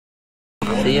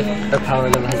See if her power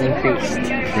level has increased.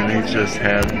 Renee just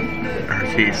had her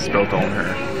teeth spilled on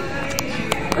her.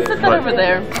 What's that over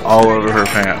there? All over her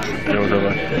pants. It was over.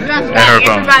 And her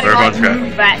phone. Her phone's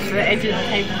cracked. Back to the edge of the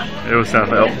table. It was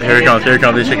tough. Oh, here he comes. Here he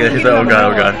comes. He's shaking it. He's like, oh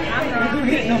god, oh god.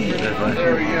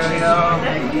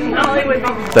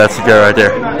 That's the guy right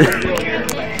there.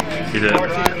 He did.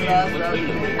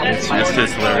 It's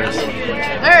just hilarious.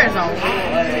 There's a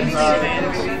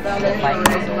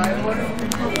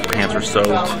Pants were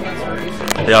soaked.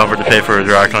 They offered to pay for a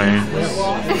dry cleaning.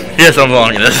 He has something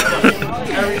wrong in this.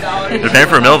 They're paying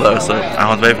for a meal though, so I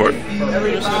don't have to pay for it.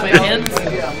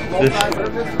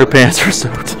 Her pants are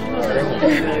soaked.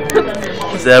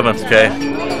 It's the evidence, okay?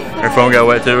 Her phone got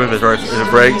wet too. If it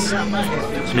breaks,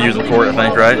 it's gonna use a cord, I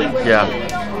think, right? Yeah.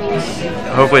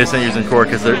 Hopefully it's not using cord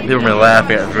because people are gonna be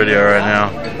laughing at this video right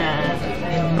now.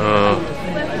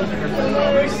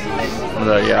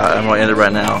 Yeah, I'm gonna end it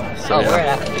right now. So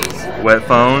yeah. Wet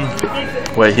phone,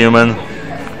 wet human,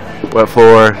 wet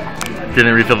floor.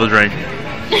 Didn't refill the drink.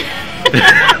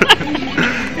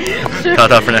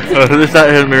 Ta-ta for now. It's not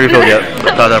refill yet.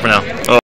 Ta-ta for now.